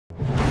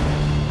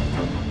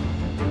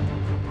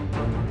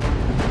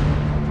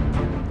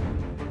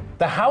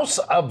the house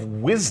of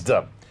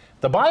wisdom.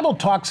 The Bible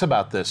talks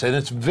about this, and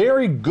it's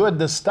very good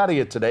to study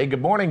it today.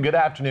 Good morning, good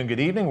afternoon, good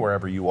evening,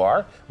 wherever you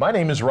are. My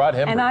name is Rod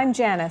Hembree. And I'm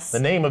Janice.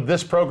 The name of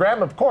this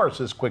program, of course,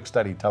 is Quick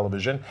Study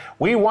Television.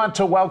 We want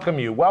to welcome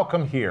you.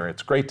 Welcome here.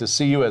 It's great to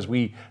see you as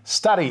we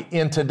study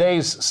in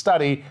today's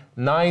study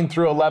 9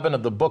 through 11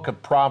 of the book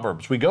of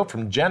Proverbs. We go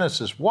from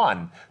Genesis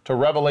 1 to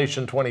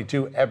Revelation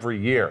 22 every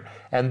year,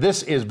 and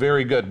this is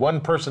very good.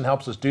 One person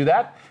helps us do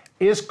that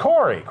is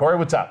Corey. Corey,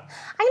 what's up?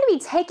 I'm going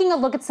to be taking a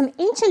look at some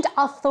ancient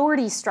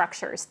authority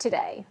structures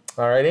today.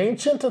 All right,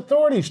 ancient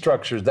authority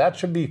structures. That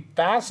should be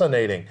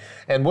fascinating.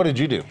 And what did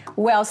you do?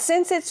 Well,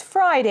 since it's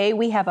Friday,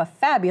 we have a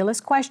fabulous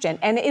question,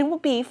 and it will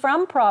be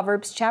from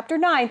Proverbs chapter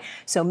 9.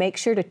 So make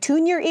sure to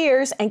tune your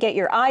ears and get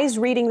your eyes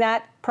reading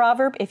that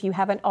proverb if you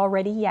haven't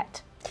already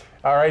yet.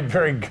 All right,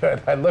 very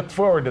good. I look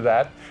forward to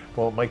that.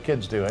 Well, my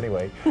kids do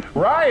anyway.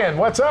 Ryan,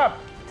 what's up?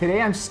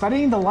 Today I'm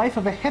studying the life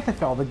of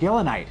Ahithophel the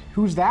Gilonite.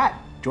 Who's that?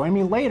 Join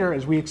me later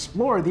as we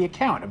explore the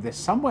account of this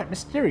somewhat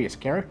mysterious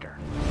character.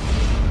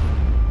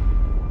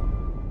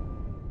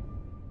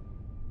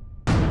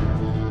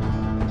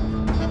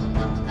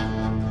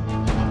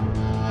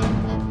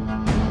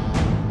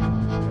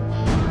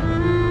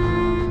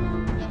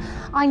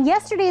 On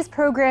yesterday's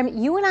program,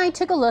 you and I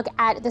took a look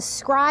at the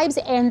scribes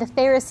and the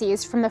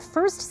Pharisees from the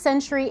 1st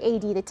century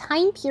AD, the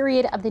time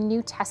period of the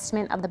New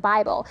Testament of the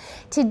Bible.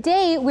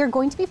 Today, we're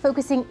going to be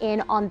focusing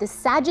in on the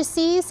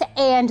Sadducees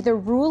and the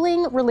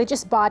ruling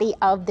religious body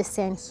of the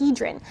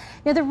Sanhedrin.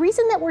 Now, the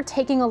reason that we're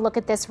taking a look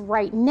at this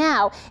right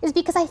now is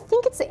because I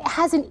think it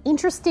has an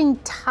interesting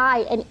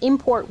tie and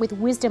import with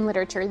wisdom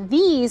literature.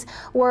 These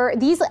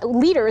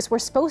leaders were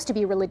supposed to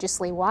be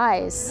religiously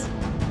wise.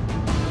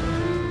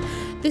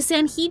 The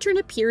Sanhedrin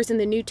appears in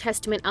the New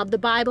Testament of the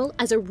Bible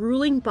as a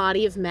ruling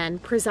body of men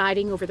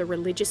presiding over the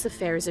religious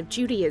affairs of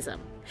Judaism.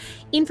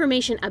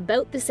 Information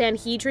about the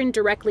Sanhedrin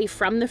directly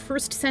from the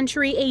 1st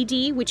century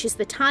AD, which is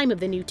the time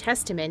of the New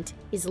Testament,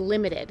 is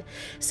limited,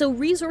 so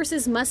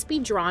resources must be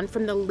drawn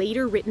from the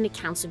later written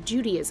accounts of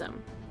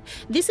Judaism.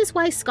 This is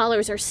why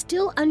scholars are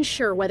still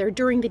unsure whether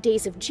during the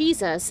days of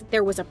Jesus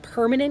there was a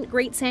permanent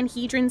Great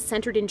Sanhedrin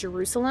centered in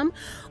Jerusalem,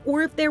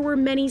 or if there were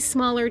many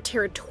smaller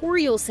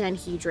territorial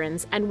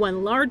Sanhedrins and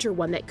one larger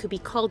one that could be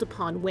called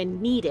upon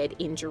when needed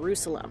in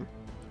Jerusalem.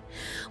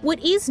 What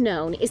is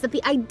known is that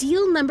the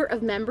ideal number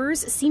of members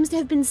seems to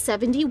have been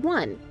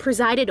 71,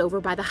 presided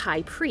over by the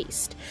high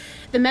priest.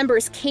 The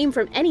members came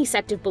from any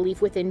sect of belief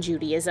within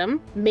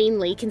Judaism,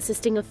 mainly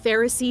consisting of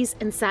Pharisees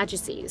and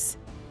Sadducees.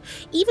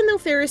 Even though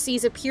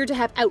Pharisees appear to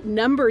have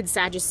outnumbered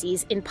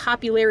Sadducees in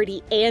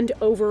popularity and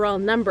overall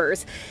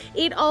numbers,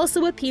 it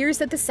also appears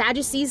that the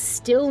Sadducees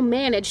still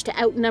managed to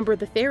outnumber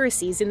the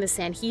Pharisees in the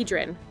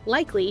Sanhedrin,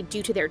 likely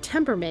due to their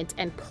temperament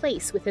and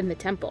place within the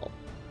temple.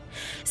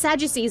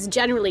 Sadducees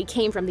generally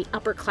came from the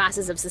upper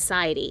classes of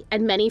society,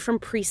 and many from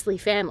priestly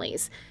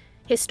families.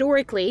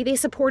 Historically, they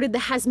supported the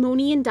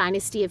Hasmonean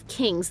dynasty of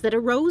kings that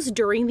arose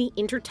during the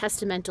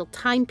intertestamental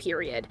time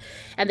period,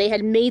 and they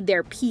had made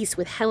their peace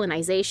with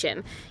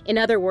Hellenization. In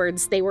other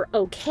words, they were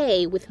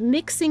okay with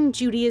mixing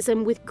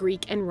Judaism with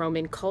Greek and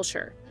Roman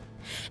culture.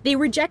 They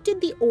rejected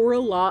the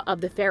oral law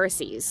of the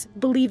Pharisees,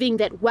 believing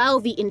that while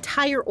the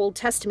entire Old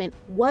Testament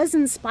was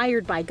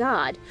inspired by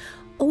God,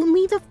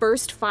 only the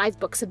first 5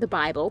 books of the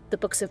Bible, the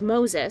books of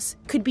Moses,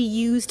 could be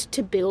used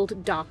to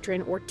build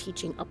doctrine or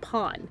teaching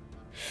upon.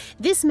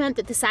 This meant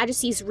that the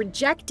Sadducees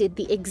rejected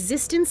the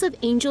existence of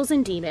angels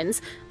and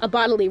demons, a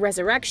bodily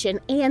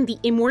resurrection, and the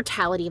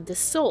immortality of the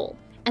soul,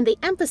 and they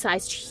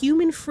emphasized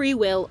human free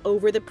will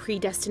over the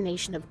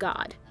predestination of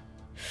God.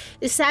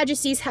 The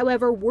Sadducees,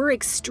 however, were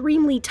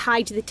extremely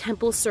tied to the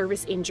temple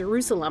service in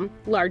Jerusalem,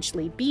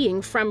 largely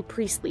being from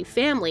priestly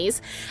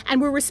families,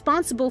 and were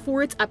responsible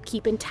for its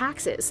upkeep and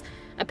taxes.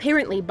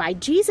 Apparently, by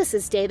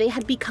Jesus' day, they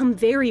had become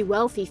very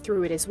wealthy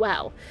through it as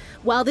well.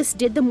 While this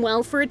did them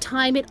well for a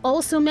time, it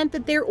also meant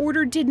that their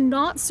order did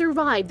not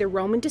survive the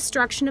Roman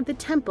destruction of the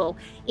temple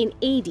in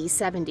AD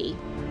 70.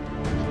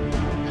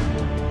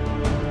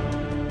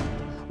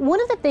 One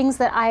of the things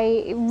that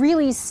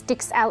really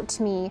sticks out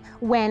to me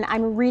when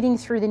I'm reading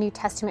through the New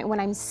Testament, when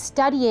I'm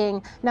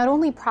studying not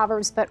only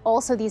Proverbs, but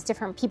also these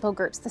different people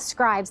groups, the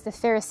scribes, the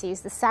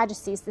Pharisees, the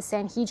Sadducees, the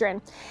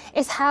Sanhedrin,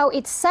 is how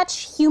it's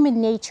such human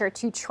nature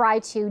to try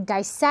to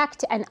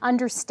dissect and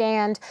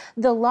understand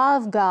the law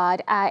of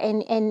God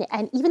and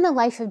even the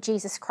life of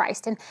Jesus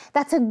Christ. And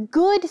that's a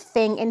good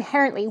thing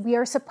inherently. We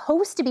are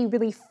supposed to be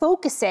really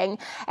focusing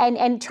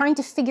and trying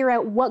to figure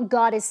out what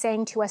God is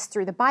saying to us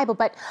through the Bible.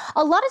 But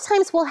a lot of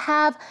times we'll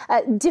have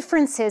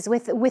differences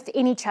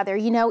within each other,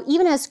 you know,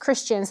 even as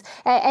Christians,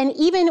 and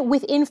even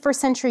within first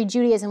century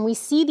Judaism, we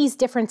see these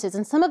differences,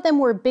 and some of them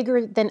were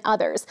bigger than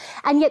others,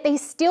 and yet they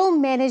still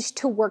managed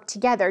to work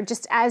together.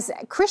 Just as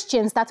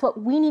Christians, that's what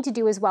we need to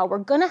do as well. We're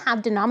going to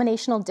have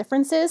denominational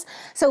differences,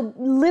 so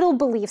little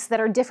beliefs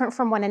that are different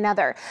from one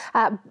another.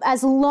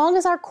 As long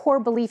as our core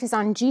belief is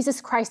on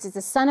Jesus Christ as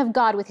the Son of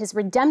God with his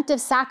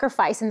redemptive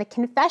sacrifice and the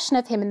confession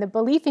of him and the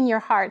belief in your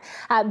heart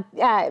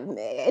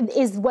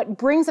is what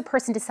brings a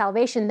person into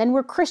salvation, then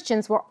we're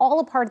Christians. We're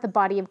all a part of the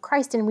body of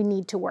Christ, and we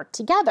need to work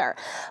together.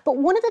 But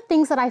one of the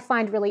things that I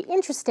find really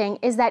interesting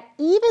is that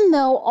even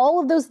though all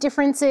of those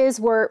differences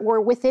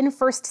were within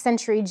first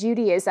century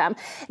Judaism,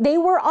 they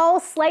were all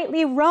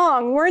slightly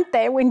wrong, weren't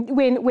they?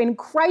 When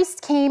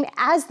Christ came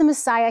as the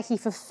Messiah, he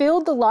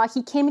fulfilled the law.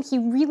 He came and he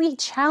really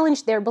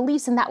challenged their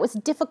beliefs, and that was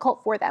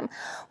difficult for them.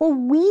 Well,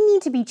 we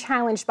need to be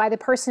challenged by the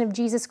person of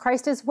Jesus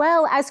Christ as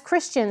well as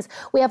Christians.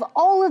 We have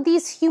all of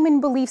these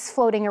human beliefs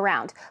floating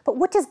around. But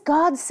what does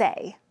God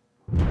say?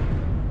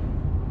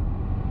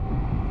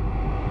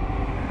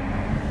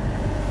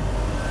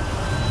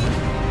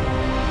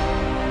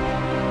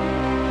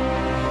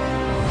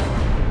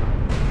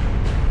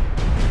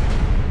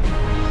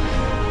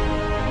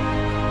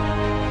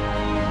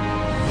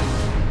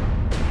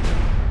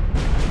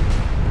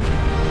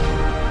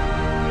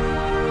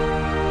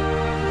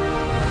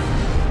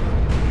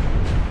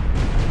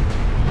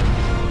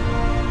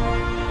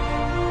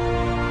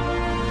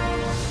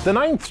 The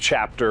 9th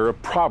chapter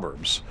of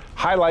Proverbs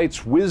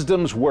highlights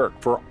wisdom's work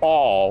for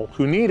all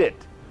who need it.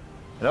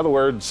 In other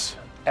words,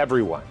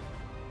 everyone.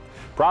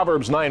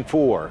 Proverbs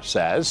 9:4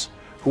 says,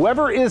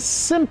 "Whoever is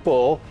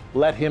simple,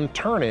 let him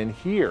turn and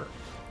hear."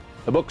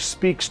 The book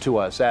speaks to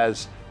us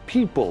as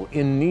people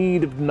in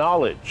need of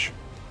knowledge,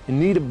 in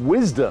need of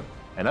wisdom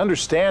and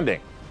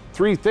understanding.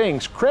 3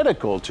 things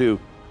critical to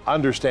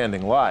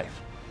understanding life.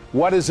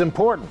 What is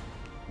important?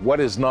 What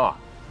is not?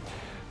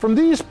 From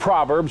these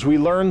Proverbs, we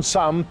learn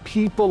some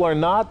people are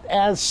not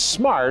as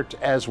smart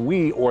as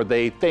we or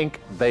they think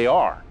they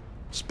are,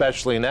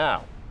 especially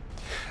now.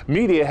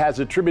 Media has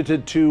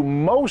attributed to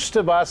most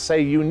of us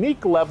a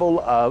unique level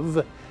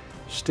of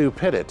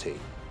stupidity.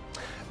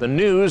 The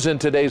news in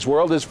today's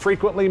world is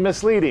frequently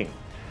misleading.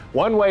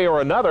 One way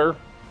or another,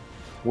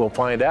 we'll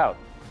find out.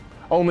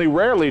 Only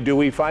rarely do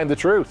we find the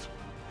truth.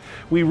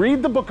 We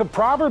read the book of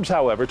Proverbs,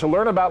 however, to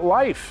learn about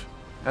life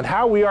and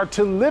how we are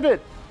to live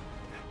it.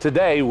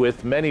 Today,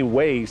 with many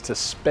ways to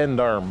spend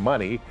our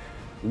money,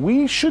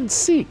 we should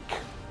seek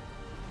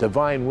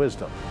divine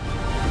wisdom.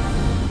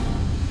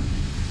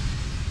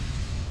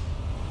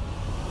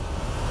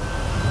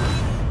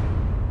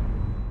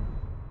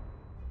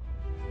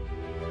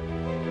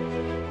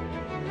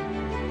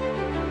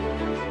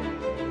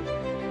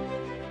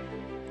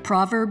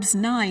 Proverbs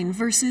 9,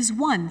 verses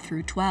 1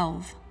 through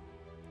 12.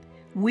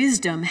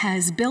 Wisdom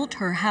has built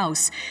her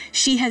house.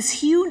 She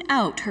has hewn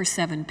out her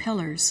 7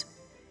 pillars.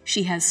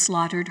 She has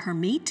slaughtered her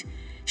meat.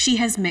 She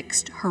has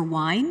mixed her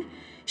wine.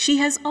 She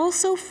has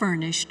also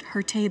furnished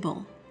her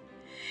table.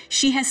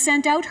 She has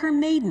sent out her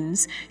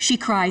maidens. She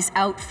cries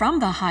out from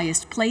the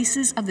highest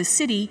places of the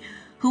city,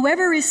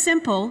 "Whoever is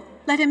simple,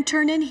 let him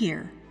turn in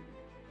here."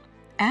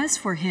 As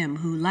for him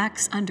who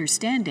lacks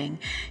understanding,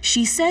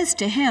 she says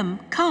to him,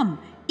 "Come,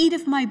 eat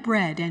of my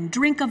bread and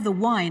drink of the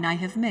wine I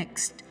have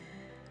mixed.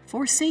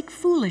 Forsake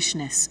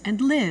foolishness and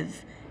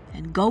live,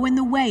 and go in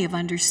the way of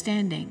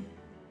understanding."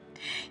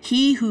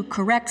 He who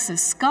corrects a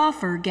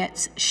scoffer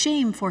gets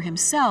shame for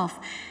himself,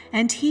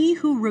 and he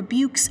who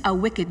rebukes a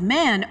wicked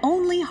man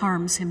only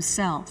harms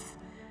himself.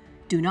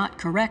 Do not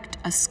correct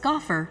a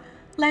scoffer,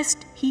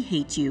 lest he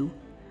hate you.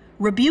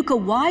 Rebuke a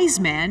wise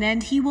man,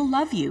 and he will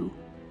love you.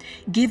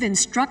 Give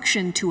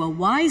instruction to a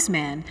wise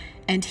man,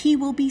 and he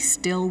will be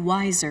still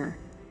wiser.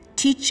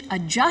 Teach a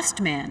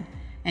just man,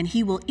 and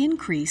he will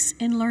increase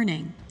in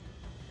learning.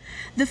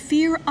 The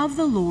fear of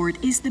the Lord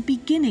is the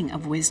beginning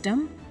of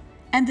wisdom,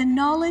 and the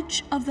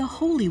knowledge of the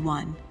Holy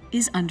One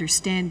is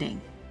understanding.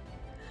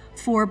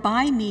 For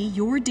by me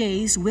your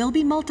days will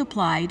be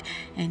multiplied,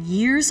 and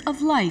years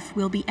of life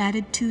will be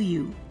added to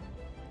you.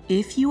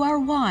 If you are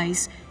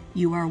wise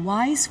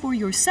for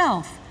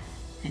yourself,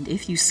 and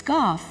if you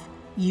scoff,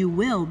 you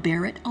will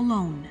bear it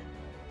alone.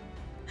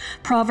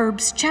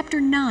 Proverbs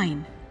chapter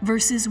 9,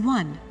 verses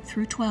 1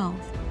 through 12.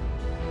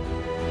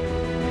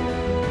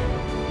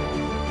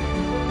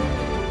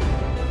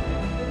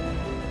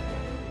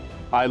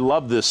 I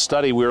love this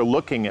study. We're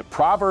looking at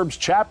Proverbs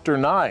chapter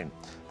 9,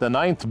 the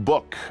 9th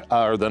book,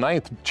 or the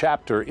 9th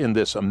chapter in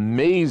this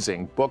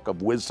amazing book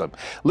of wisdom.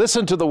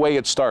 Listen to the way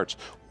it starts.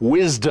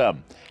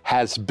 Wisdom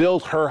has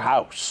built her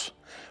house.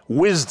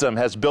 Wisdom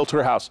has built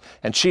her house,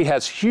 and she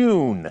has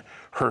hewn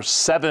her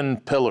 7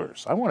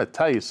 pillars. I want to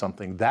tell you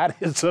something. That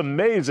is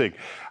amazing.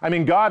 I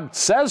mean, God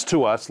says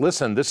to us,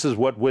 listen, this is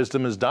what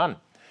wisdom has done.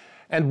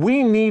 And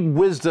we need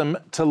wisdom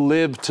to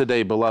live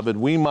today, beloved.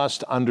 We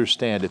must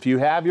understand. If you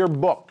have your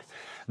book,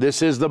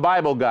 this is the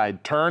Bible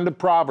guide. Turn to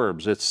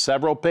Proverbs. It's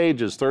several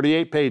pages,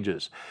 38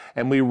 pages.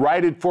 And we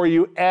write it for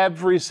you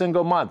every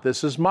single month.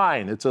 This is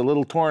mine. It's a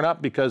little torn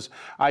up because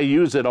I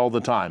use it all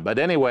the time. But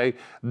anyway,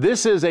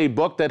 this is a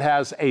book that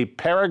has a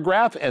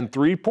paragraph and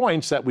 3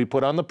 points that we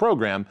put on the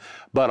program.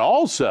 But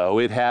also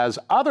it has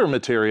other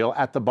material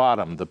at the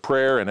bottom, the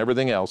prayer and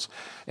everything else.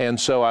 And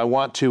so I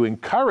want to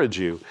encourage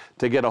you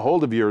to get a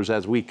hold of yours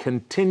as we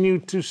continue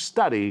to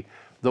study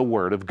the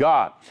Word of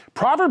God.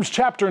 Proverbs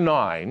chapter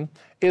 9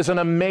 is an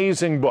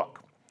amazing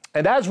book.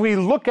 And as we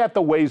look at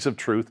the ways of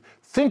truth,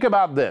 think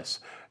about this.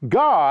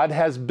 God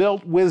has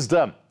built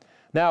wisdom.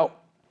 Now,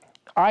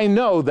 I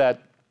know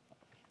that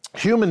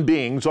Human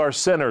beings are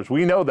sinners.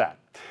 We know that.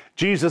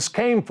 Jesus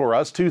came for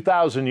us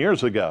 2,000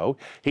 years ago.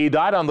 He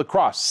died on the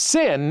cross.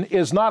 Sin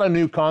is not a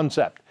new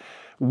concept.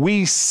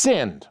 We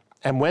sinned.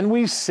 And when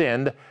we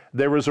sinned,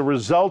 there was a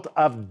result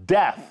of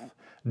death.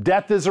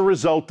 Death is a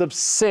result of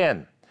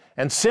sin.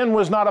 And sin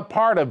was not a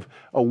part of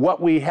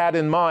what we had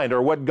in mind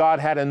or what God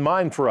had in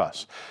mind for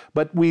us.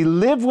 But we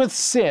live with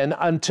sin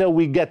until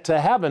we get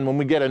to heaven, when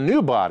we get a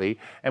new body.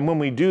 And when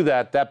we do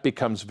that, that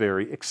becomes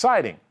very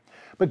exciting.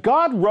 But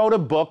God wrote a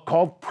book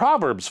called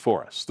Proverbs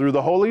for us through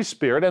the Holy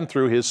Spirit and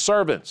through His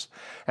servants.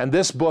 And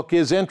this book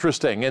is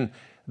interesting. In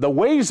the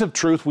ways of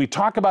truth, we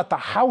talk about the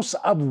house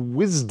of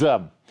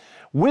wisdom.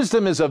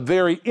 Wisdom is a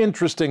very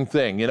interesting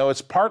thing. You know,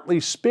 it's partly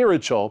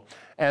spiritual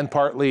and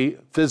partly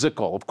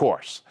physical, of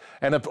course,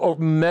 and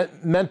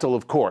mental,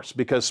 of course,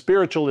 because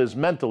spiritual is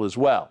mental as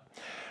well.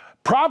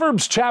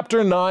 Proverbs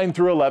chapter 9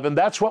 through 11,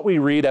 that's what we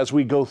read as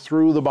we go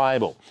through the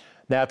Bible.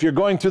 Now, if you're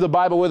going through the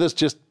Bible with us,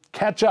 just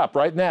catch up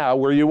right now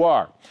where you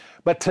are.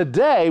 But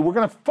today, we're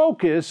going to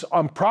focus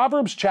on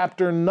Proverbs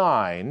chapter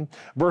 9,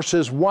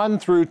 verses 1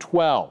 through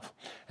 12.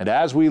 And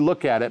as we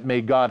look at it,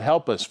 may God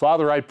help us.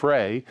 Father, I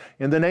pray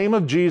in the name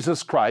of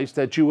Jesus Christ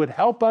that you would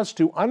help us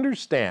to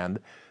understand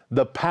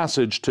the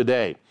passage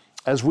today.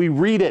 As we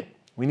read it,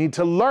 we need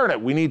to learn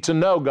it. We need to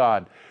know,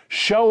 God.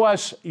 Show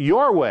us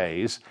your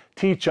ways.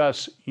 Teach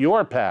us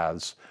your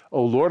paths.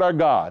 O Lord our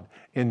God,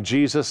 in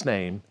Jesus'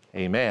 name,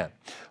 amen.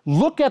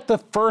 Look at the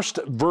first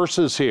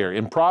verses here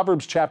in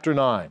Proverbs chapter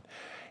 9.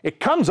 It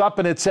comes up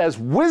and it says,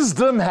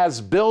 wisdom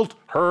has built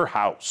her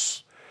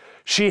house.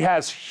 She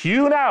has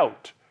hewn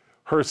out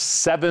her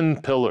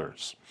 7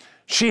 pillars.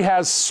 She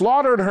has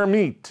slaughtered her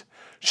meat.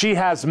 She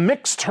has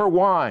mixed her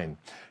wine.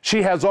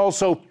 She has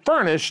also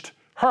furnished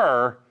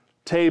her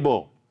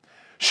table.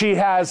 She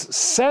has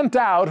sent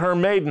out her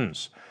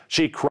maidens.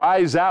 She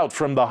cries out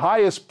from the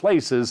highest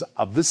places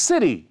of the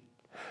city.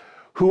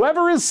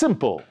 Whoever is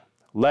simple,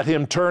 let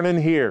him turn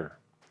and hear.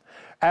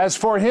 As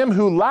for him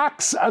who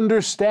lacks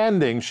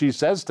understanding, she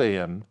says to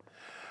him,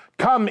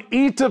 come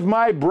eat of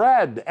my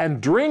bread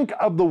and drink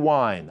of the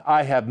wine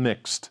I have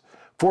mixed.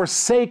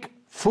 Forsake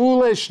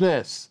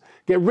foolishness.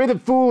 Get rid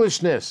of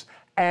foolishness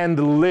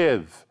and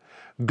live.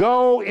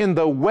 Go in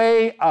the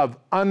way of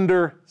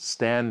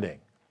understanding.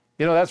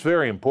 You know, that's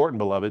very important,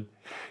 beloved.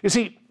 You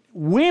see,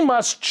 we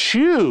must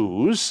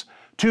choose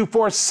to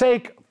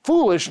forsake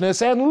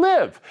foolishness and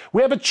live.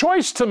 We have a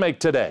choice to make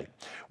today.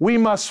 We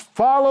must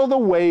follow the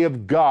way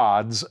of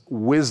God's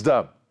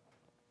wisdom.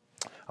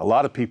 A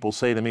lot of people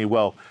say to me,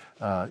 well,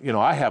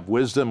 I have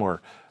wisdom,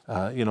 or,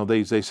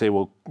 they say,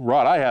 well,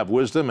 Rod, I have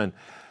wisdom. And,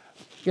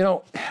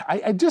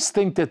 I just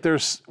think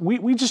that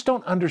we just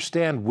don't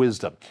understand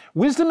wisdom.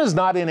 Wisdom is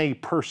not in a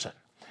person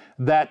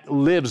that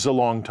lives a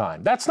long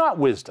time. That's not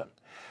wisdom.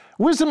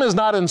 Wisdom is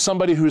not in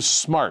somebody who's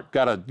smart,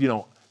 got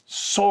a,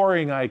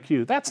 soaring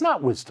IQ. That's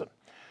not wisdom.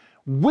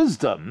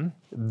 Wisdom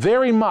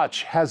very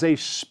much has a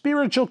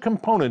spiritual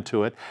component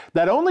to it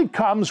that only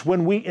comes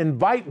when we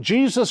invite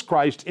Jesus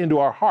Christ into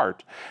our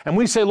heart and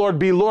we say, Lord,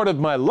 be Lord of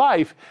my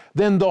life.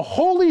 Then the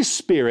Holy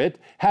Spirit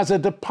has a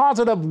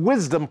deposit of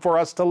wisdom for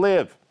us to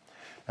live.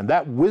 And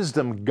that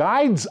wisdom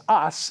guides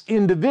us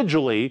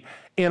individually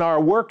in our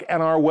work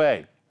and our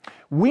way.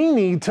 We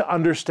need to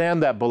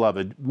understand that,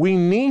 beloved. We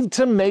need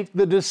to make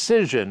the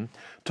decision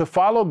to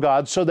follow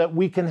God so that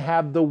we can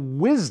have the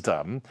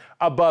wisdom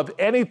above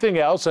anything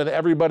else and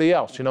everybody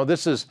else.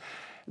 This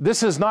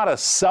is not a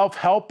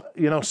self-help,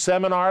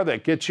 seminar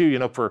that gets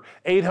you, for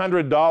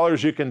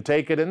 $800 you can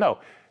take it. And no,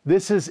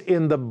 this is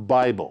in the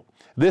Bible.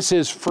 This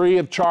is free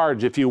of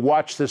charge if you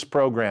watch this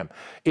program.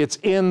 It's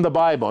in the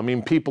Bible. I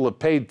mean, people have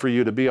paid for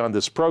you to be on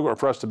this program,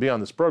 for us to be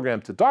on this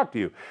program to talk to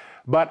you.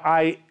 But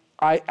I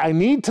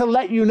need to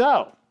let you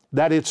know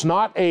that it's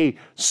not a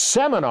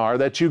seminar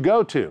that you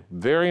go to.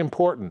 Very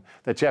important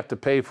that you have to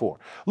pay for.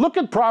 Look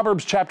at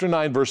Proverbs chapter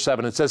 9, verse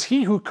 7. It says,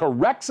 he who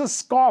corrects a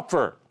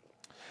scoffer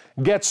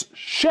gets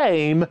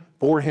shame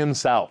for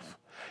himself.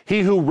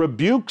 He who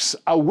rebukes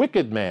a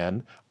wicked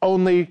man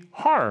only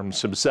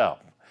harms himself.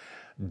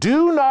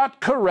 Do not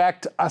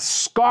correct a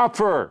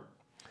scoffer,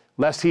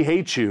 lest he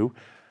hate you.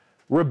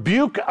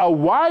 Rebuke a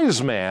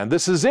wise man.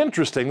 This is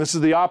interesting. This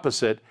is the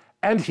opposite.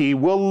 And he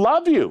will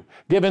love you.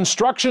 Give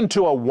instruction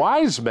to a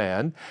wise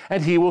man,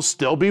 and he will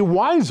still be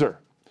wiser.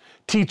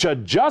 Teach a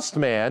just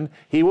man,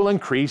 he will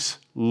increase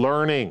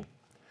learning.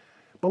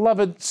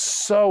 Beloved,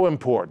 so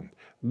important.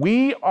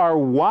 We are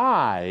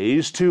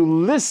wise to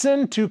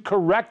listen to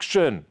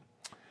correction.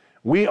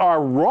 We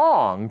are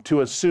wrong to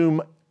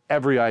assume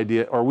every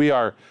idea, or we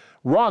are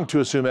wrong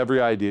to assume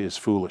every idea is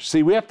foolish.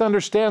 See, we have to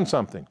understand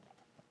something.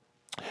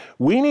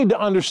 We need to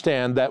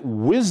understand that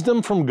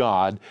wisdom from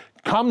God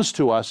comes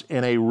to us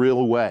in a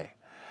real way.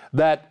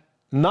 That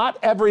not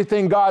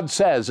everything God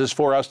says is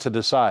for us to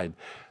decide.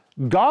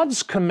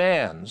 God's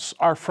commands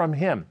are from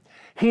Him.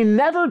 He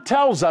never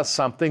tells us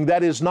something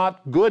that is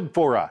not good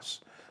for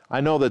us. I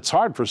know that's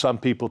hard for some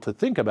people to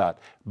think about,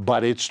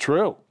 but it's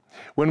true.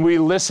 When we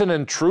listen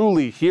and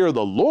truly hear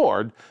the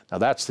Lord, now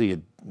that's the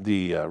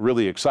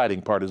really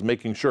exciting part, is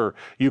making sure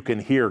you can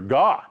hear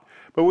God.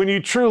 But when you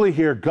truly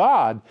hear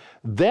God,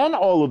 then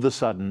all of a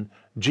sudden,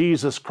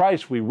 Jesus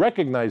Christ, we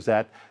recognize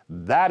that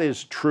that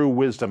is true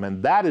wisdom,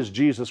 and that is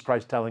Jesus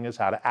Christ telling us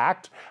how to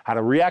act, how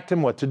to react,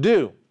 and what to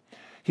do.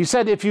 He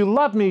said, if you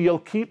love me, you'll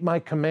keep my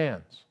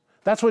commands.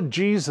 That's what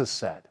Jesus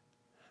said.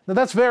 Now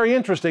that's very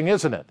interesting,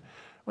 isn't it?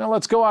 Well,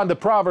 let's go on to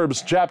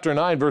Proverbs chapter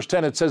 9, verse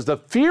 10. It says, the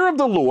fear of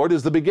the Lord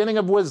is the beginning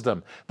of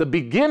wisdom. The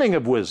beginning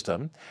of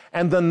wisdom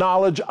and the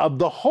knowledge of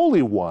the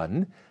Holy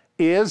One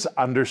is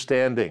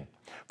understanding.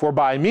 For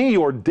by me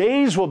your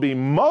days will be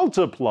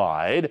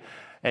multiplied,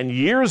 and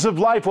years of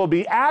life will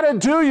be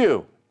added to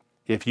you.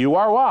 If you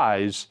are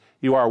wise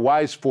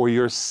for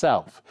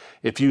yourself.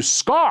 If you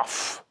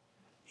scoff,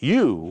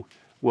 you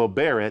will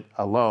bear it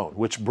alone.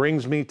 Which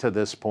brings me to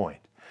this point.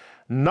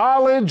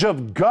 Knowledge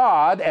of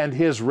God and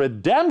his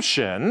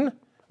redemption,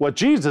 what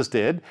Jesus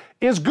did,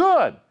 is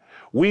good.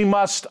 We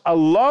must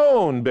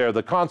alone bear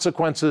the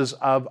consequences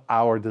of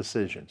our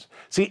decisions.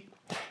 See,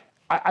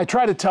 I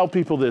try to tell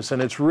people this,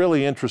 and it's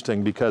really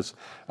interesting because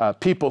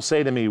people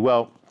say to me,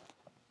 well,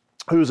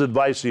 whose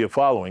advice are you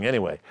following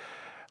anyway?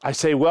 I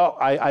say, well,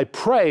 I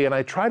pray and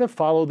I try to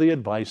follow the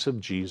advice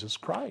of Jesus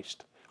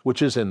Christ,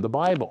 which is in the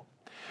Bible.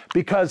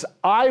 Because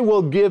I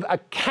will give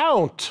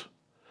account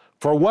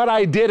for what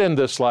I did in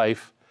this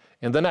life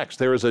in the next.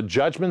 There is a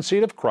judgment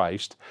seat of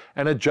Christ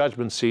and a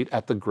judgment seat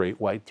at the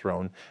great white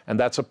throne, and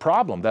that's a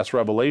problem. That's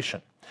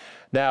Revelation.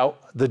 Now,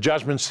 the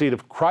judgment seat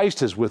of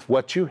Christ is with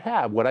what you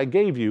have, what I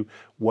gave you.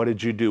 What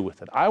did you do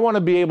with it? I want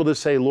to be able to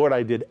say, Lord,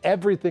 I did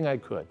everything I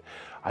could.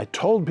 I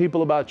told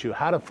people about you,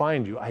 how to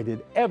find you. I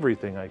did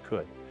everything I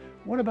could.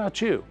 What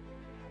about you?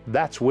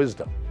 That's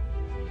wisdom.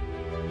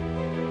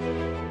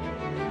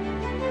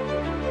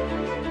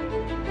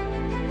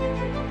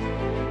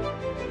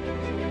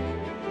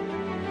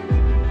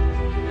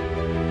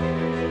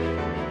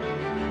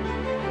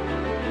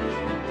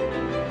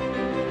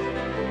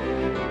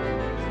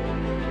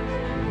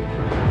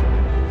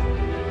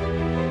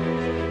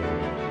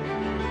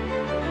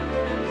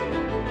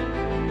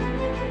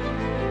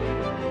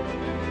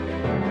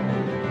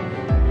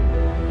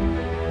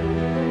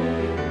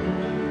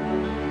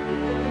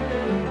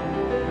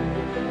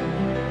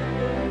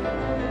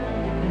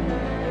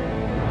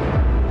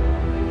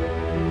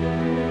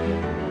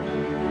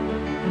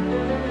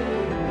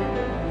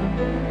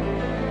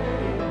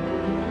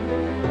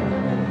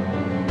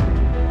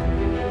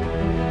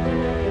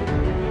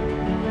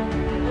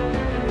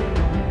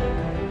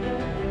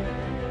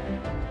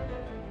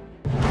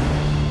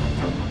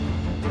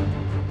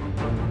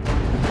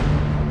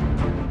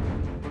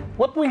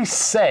 What we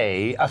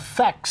say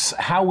affects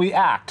how we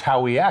act. How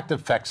we act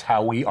affects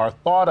how we are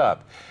thought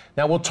of.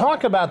 Now, we'll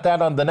talk about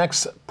that on the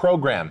next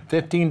program,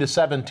 15 to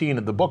 17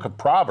 of the book of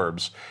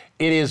Proverbs.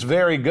 It is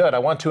very good. I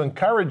want to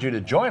encourage you to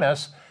join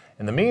us.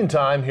 In the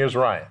meantime, here's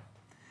Ryan.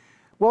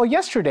 Well,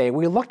 yesterday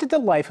we looked at the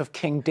life of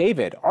King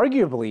David,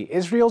 arguably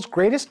Israel's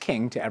greatest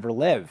king to ever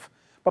live.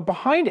 But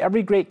behind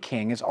every great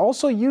king is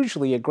also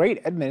usually a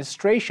great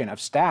administration of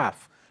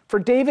staff. For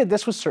David,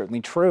 this was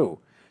certainly true.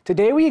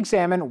 Today we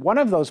examine one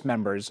of those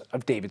members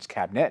of David's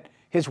cabinet,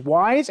 his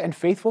wise and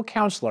faithful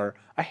counselor,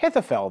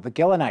 Ahithophel the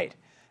Gilonite.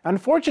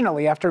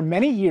 Unfortunately, after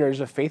many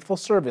years of faithful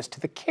service to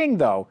the king,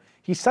 though,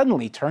 he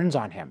suddenly turns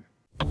on him.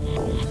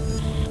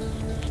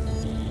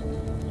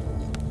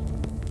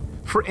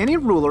 For any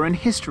ruler in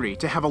history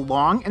to have a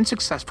long and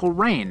successful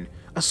reign,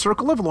 a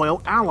circle of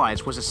loyal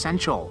allies was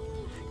essential.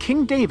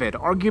 King David,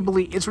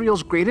 arguably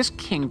Israel's greatest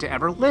king to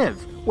ever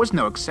live, was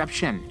no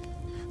exception.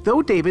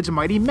 Though David's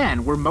mighty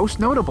men were most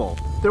notable,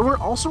 there were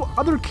also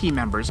other key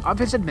members of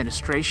his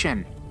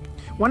administration.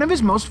 One of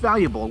his most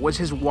valuable was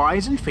his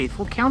wise and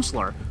faithful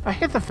counselor,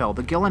 Ahithophel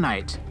the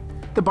Gilonite.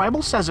 The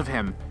Bible says of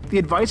him, the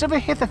advice of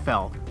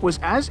Ahithophel was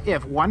as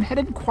if one had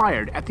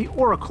inquired at the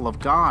oracle of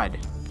God.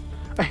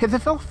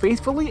 Ahithophel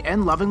faithfully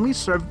and lovingly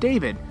served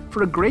David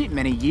for a great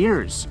many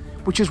years,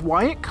 which is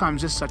why it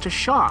comes as such a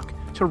shock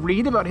to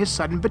read about his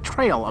sudden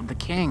betrayal of the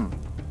king.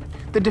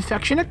 The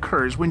defection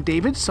occurs when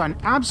David's son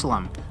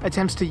Absalom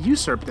attempts to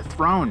usurp the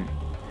throne.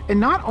 And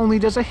not only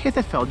does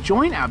Ahithophel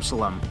join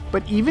Absalom,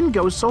 but even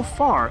goes so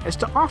far as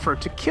to offer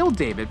to kill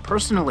David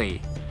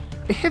personally.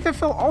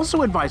 Ahithophel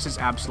also advises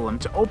Absalom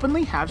to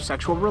openly have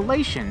sexual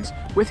relations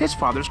with his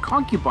father's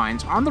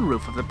concubines on the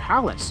roof of the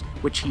palace,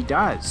 which he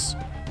does.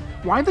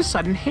 Why the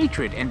sudden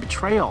hatred and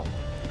betrayal?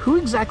 Who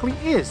exactly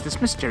is this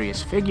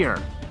mysterious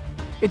figure?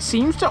 It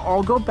seems to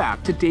all go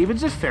back to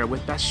David's affair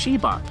with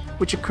Bathsheba,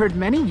 which occurred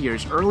many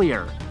years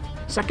earlier.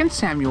 2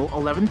 Samuel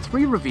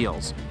 11:3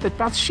 reveals that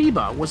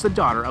Bathsheba was the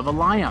daughter of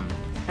Eliam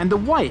and the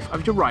wife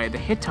of Uriah the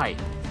Hittite.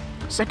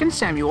 2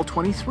 Samuel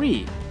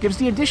 23 gives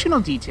the additional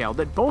detail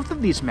that both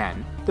of these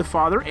men, the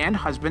father and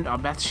husband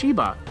of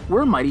Bathsheba,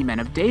 were mighty men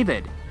of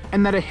David,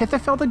 and that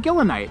Ahithophel the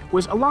Gilonite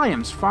was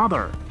Eliam's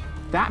father.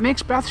 That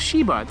makes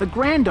Bathsheba the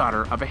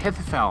granddaughter of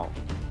Ahithophel.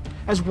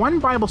 As one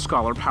Bible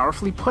scholar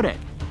powerfully put it,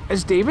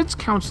 as David's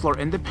counselor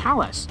in the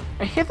palace,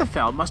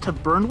 Ahithophel must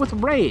have burned with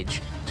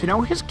rage to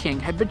know his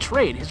king had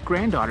betrayed his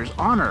granddaughter's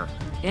honor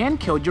and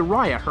killed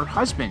Uriah, her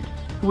husband,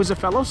 who was a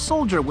fellow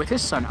soldier with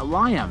his son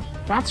Eliam,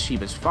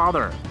 Bathsheba's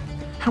father.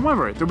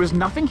 However, there was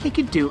nothing he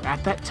could do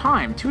at that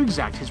time to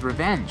exact his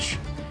revenge.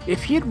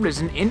 If he had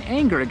risen in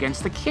anger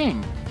against the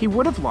king, he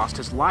would have lost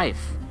his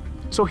life.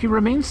 So he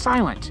remained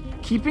silent,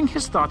 keeping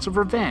his thoughts of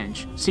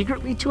revenge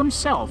secretly to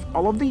himself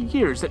all of the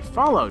years that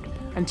followed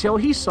until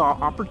he saw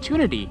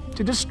opportunity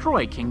to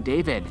destroy King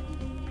David.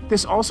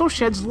 This also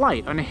sheds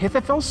light on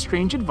Ahithophel's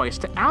strange advice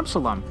to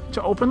Absalom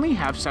to openly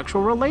have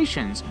sexual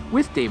relations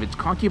with David's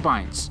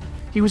concubines.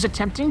 He was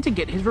attempting to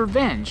get his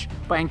revenge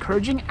by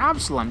encouraging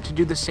Absalom to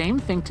do the same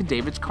thing to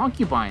David's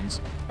concubines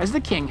as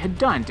the king had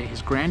done to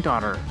his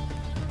granddaughter.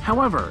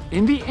 However,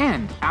 in the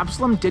end,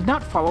 Absalom did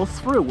not follow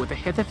through with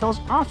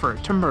Ahithophel's offer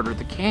to murder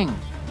the king.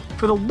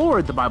 For the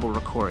Lord, the Bible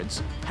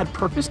records, had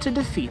purposed to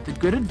defeat the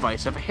good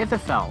advice of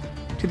Ahithophel,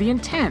 to the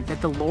intent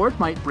that the Lord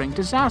might bring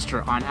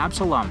disaster on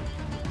Absalom.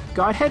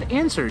 God had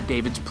answered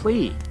David's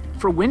plea,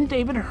 for when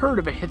David heard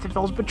of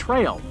Ahithophel's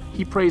betrayal,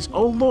 he prays,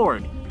 "O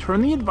Lord,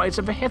 turn the advice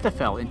of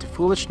Ahithophel into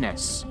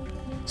foolishness."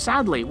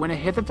 Sadly, when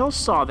Ahithophel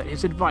saw that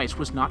his advice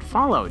was not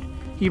followed,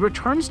 he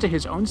returns to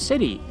his own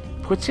city,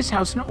 puts his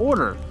house in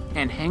order,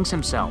 and hangs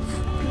himself.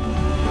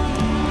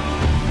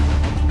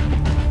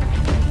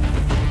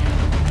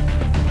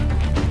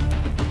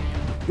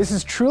 This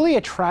is truly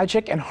a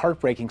tragic and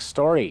heartbreaking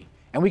story,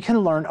 and we can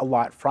learn a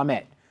lot from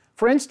it.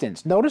 For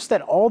instance, notice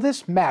that all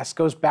this mess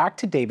goes back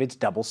to David's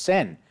double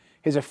sin,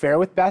 his affair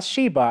with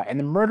Bathsheba and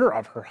the murder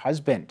of her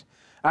husband.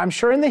 I'm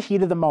sure in the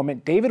heat of the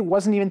moment, David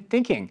wasn't even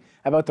thinking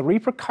about the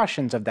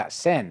repercussions of that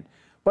sin,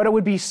 but it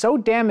would be so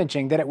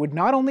damaging that it would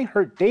not only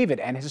hurt David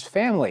and his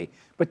family,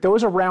 but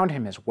those around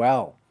him as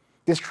well.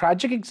 This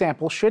tragic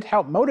example should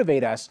help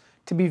motivate us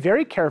to be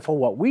very careful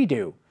what we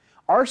do.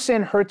 Our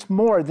sin hurts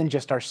more than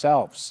just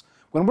ourselves.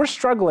 When we're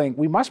struggling,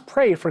 we must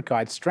pray for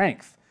God's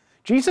strength.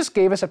 Jesus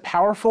gave us a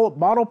powerful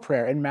model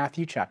prayer in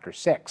Matthew chapter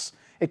 6.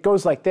 It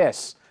goes like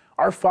this: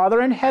 Our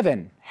Father in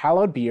heaven,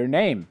 hallowed be your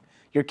name.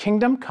 Your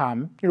kingdom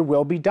come, your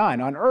will be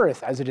done on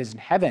earth as it is in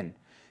heaven.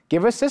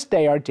 Give us this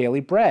day our daily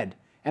bread,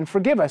 and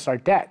forgive us our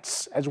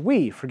debts as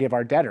we forgive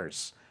our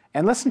debtors.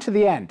 And listen to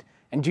the end.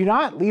 And do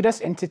not lead us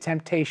into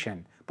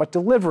temptation, but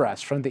deliver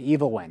us from the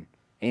evil one.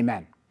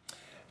 Amen.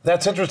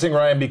 That's interesting,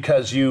 Ryan,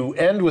 because you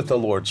end with the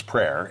Lord's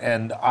Prayer,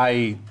 and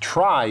I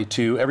try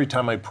to, every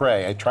time I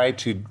pray, I try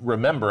to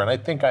remember, and I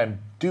think I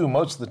do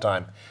most of the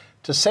time,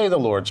 to say the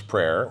Lord's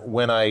Prayer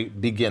when I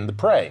begin to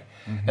pray.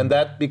 Mm-hmm. And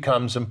that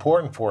becomes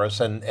important for us,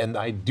 and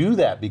I do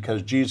that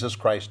because Jesus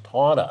Christ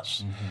taught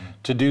us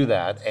to do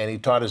that, and he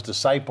taught his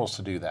disciples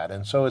to do that,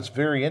 and so it's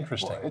very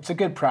interesting. Well, it's a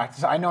good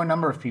practice. I know a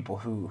number of people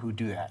who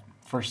do that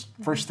first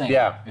thing,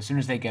 as soon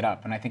as they get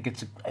up, and I think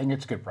it's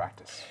good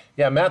practice.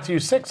 Yeah, Matthew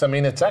 6, I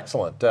mean, it's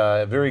excellent.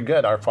 Very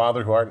good. Our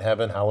Father who art in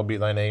heaven, hallowed be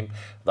thy name.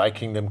 Thy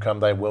kingdom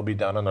come, thy will be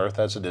done on earth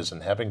as it is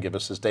in heaven. Give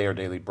us this day our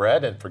daily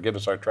bread, and forgive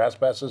us our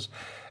trespasses,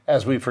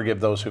 as we forgive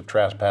those who've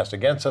trespassed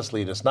against us.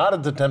 Lead us not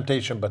into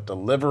temptation, but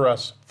deliver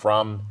us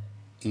from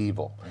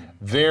evil.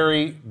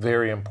 Very,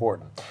 very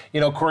important.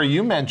 You know, Corey,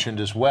 you mentioned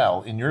as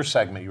well in your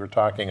segment, you were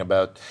talking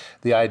about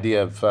the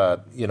idea of,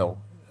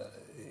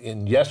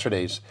 in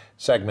yesterday's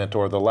segment,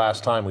 or the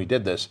last time we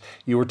did this,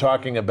 you were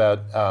talking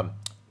about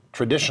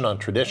tradition on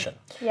tradition.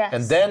 Yes.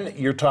 And then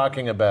you're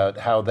talking about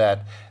how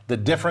that the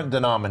different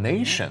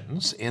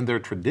denominations in their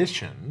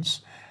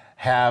traditions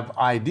have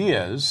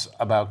ideas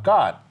about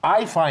God.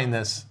 I find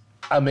this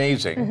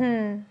amazing.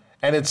 Mm-hmm.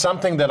 And it's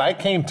something that I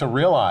came to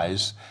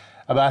realize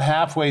about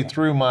halfway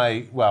through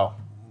my, well,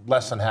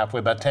 less than halfway,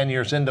 about 10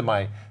 years into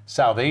my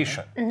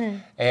salvation. Mm-hmm.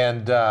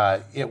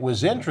 And it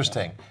was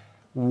interesting.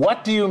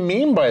 What do you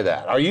mean by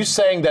that? Are you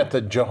saying that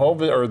the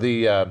Jehovah or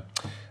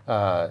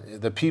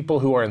the people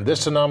who are in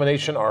this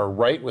denomination are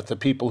right with the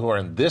people who are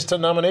in this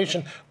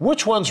denomination?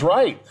 Which one's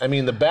right? I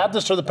mean, the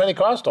Baptist or the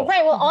Pentecostal?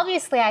 Right. Well,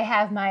 obviously, I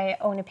have my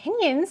own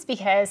opinions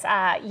because,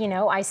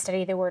 I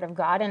study the Word of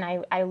God and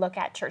I look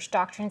at church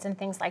doctrines and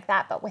things like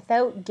that. But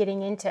without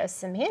getting into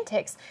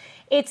semantics,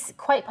 it's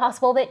quite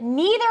possible that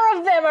neither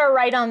of them are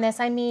right on this.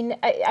 I mean,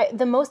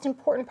 the most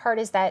important part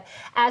is that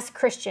as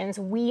Christians,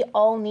 we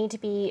all need to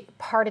be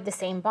part of the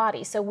same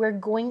body. So we're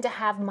going to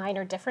have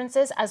minor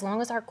differences as long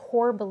as our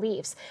core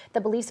beliefs, the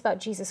beliefs about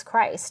Jesus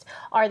Christ,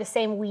 are the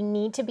same. We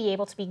need to be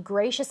able to be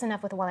gracious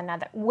enough with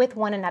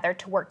one another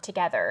to work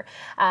together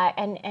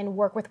and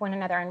work with one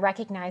another and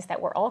recognize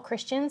that we're all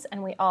Christians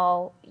and we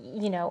all,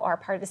 are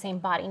part of the same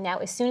body. Now,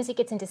 as soon as it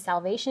gets into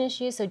salvation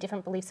issues, so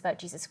different beliefs about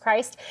Jesus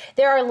Christ,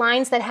 there are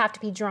lines that have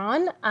to be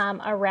drawn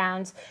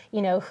around,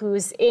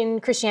 who's in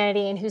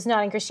Christianity and who's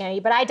not in Christianity.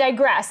 But I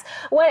digress.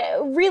 What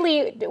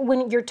really,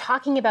 when you're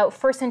talking about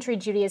first century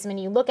Judaism and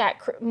you look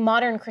at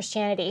modern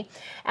Christianity,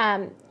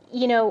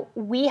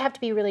 we have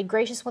to be really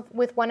gracious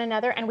with one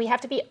another, and we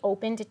have to be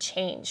open to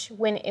change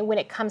when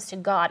it comes to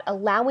God,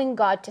 allowing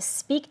God to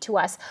speak to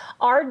us.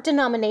 Our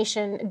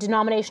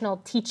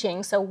denominational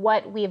teaching, so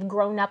what we have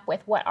grown up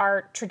with, what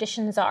our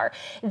traditions are,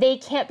 they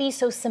can't be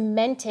so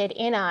cemented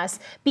in us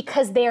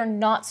because they are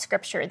not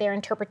Scripture. They're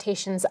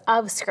interpretations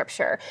of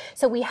Scripture.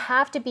 So we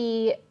have to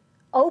be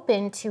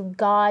open to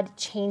God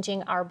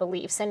changing our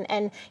beliefs,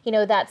 and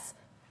that's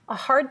a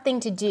hard thing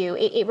to do.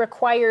 It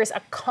requires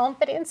a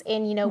confidence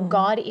in, you know,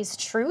 God is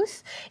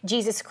truth.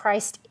 Jesus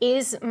Christ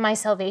is my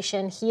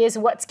salvation. He is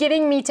what's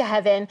getting me to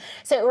heaven.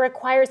 So it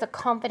requires a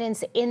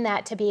confidence in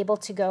that to be able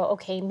to go,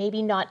 okay,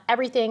 maybe not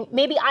everything,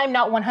 maybe I'm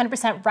not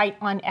 100% right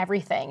on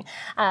everything.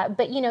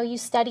 But, you know, you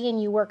study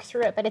and you work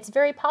through it. But it's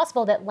very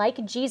possible that,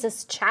 like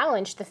Jesus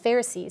challenged the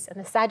Pharisees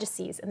and the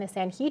Sadducees and the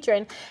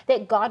Sanhedrin,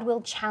 that God will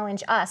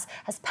challenge us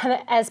as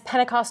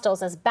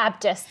Pentecostals, as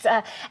Baptists,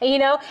 you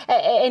know,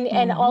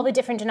 and all the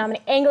different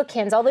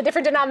Anglicans, all the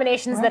different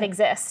denominations that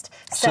exist.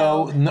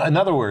 So in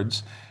other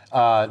words,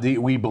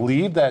 we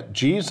believe that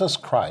Jesus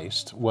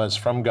Christ was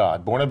from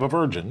God, born of a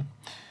virgin.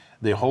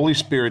 The Holy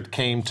Spirit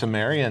came to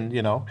Mary, and,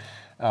 you know,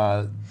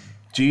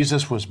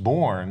 Jesus was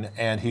born,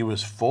 and he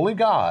was fully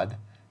God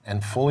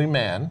and fully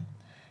man.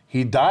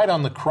 He died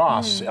on the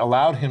cross,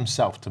 allowed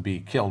himself to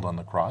be killed on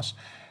the cross,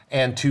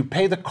 and to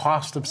pay the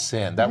cost of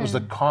sin. That was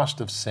the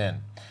cost of sin.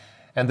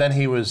 And then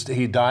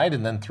he died,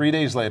 and then 3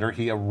 days later,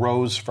 he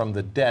arose from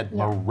the dead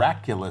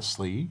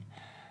miraculously.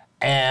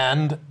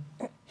 And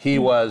he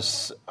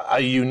was a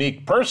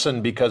unique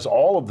person because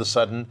all of a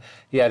sudden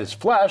he had his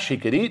flesh, he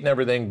could eat and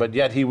everything, but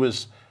yet he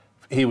was,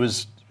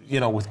 you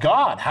know, with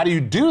God. How do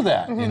you do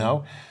that, you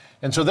know?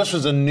 And so this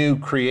was a new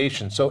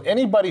creation. So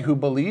anybody who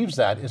believes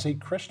that is a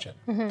Christian.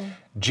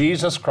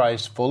 Jesus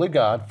Christ, fully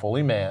God,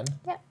 fully man.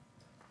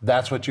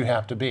 That's what you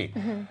have to be.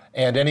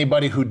 And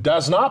anybody who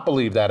does not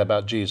believe that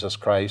about Jesus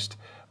Christ,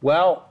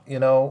 well, you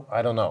know,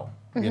 I don't know.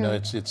 You know,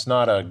 it's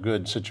not a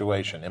good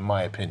situation, in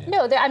my opinion.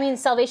 No, I mean,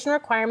 salvation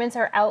requirements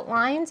are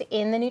outlined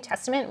in the New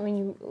Testament.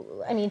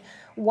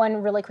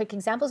 One really quick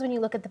example is when you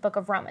look at the book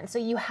of Romans. So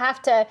you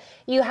have to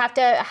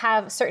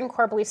have certain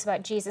core beliefs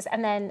about Jesus,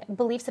 and then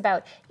beliefs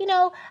about, you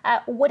know,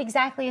 what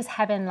exactly is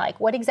heaven like?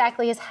 What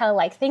exactly is hell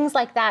like? Things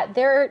like that.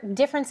 There are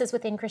differences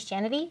within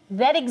Christianity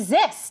that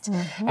exist.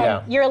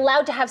 And you're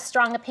allowed to have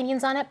strong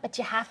opinions on it, but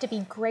you have to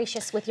be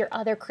gracious with your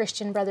other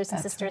Christian brothers and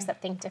sisters that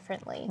think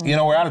differently. You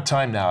know, we're out of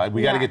time now.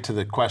 We got to get to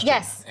the question.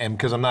 Yes. And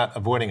because I'm not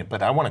avoiding it,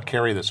 but I want to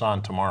carry this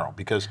on tomorrow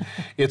because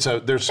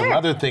there's some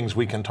other things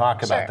we can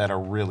talk about that are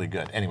really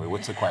good. Anyway,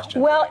 what's the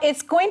question? Well,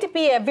 it's going to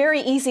be a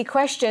very easy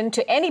question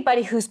to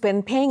anybody who's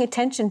been paying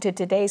attention to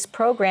today's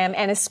program,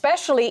 and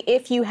especially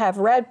if you have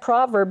read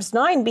Proverbs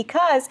 9,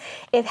 because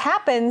it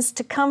happens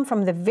to come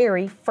from the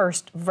very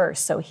first verse.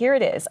 So here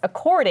it is.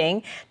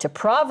 According to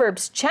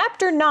Proverbs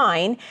chapter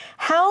 9,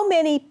 how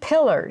many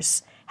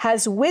pillars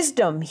has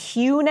wisdom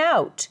hewn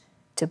out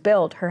to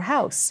build her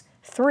house?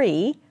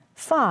 3,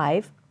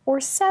 5,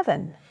 or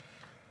 7?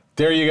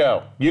 There you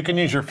go. You can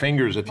use your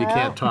fingers if you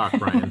can't talk,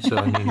 Brian. So,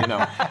 I mean, you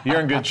know, you're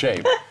in good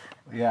shape.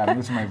 Yeah, I'm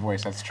losing my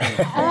voice. That's true.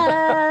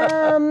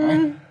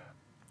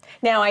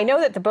 Now, I know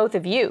that the both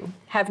of you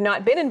have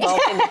not been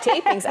involved in the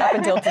tapings up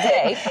until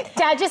today.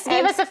 Dad just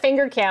gave us a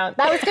finger count.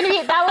 That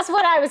was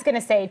what I was going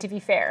to say, to be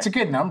fair. It's a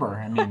good number.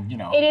 I mean, you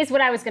know. It is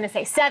what I was going to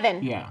say.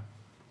 7. Yeah.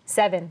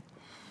 7.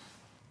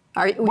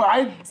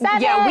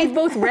 Yeah, we've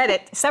both read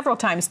it several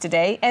times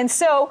today, and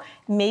so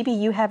maybe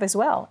you have as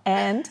well.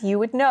 And you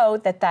would know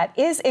that that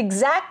is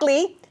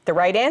exactly the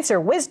right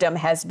answer. Wisdom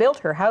has built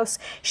her house.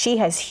 She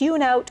has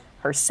hewn out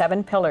her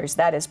 7 pillars.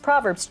 That is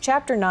Proverbs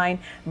chapter 9,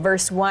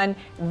 verse 1.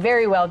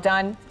 Very well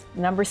done.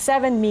 Number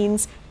 7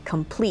 means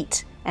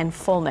complete and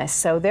fullness.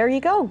 So there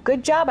you go.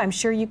 Good job. I'm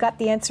sure you got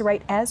the answer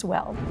right as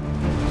well.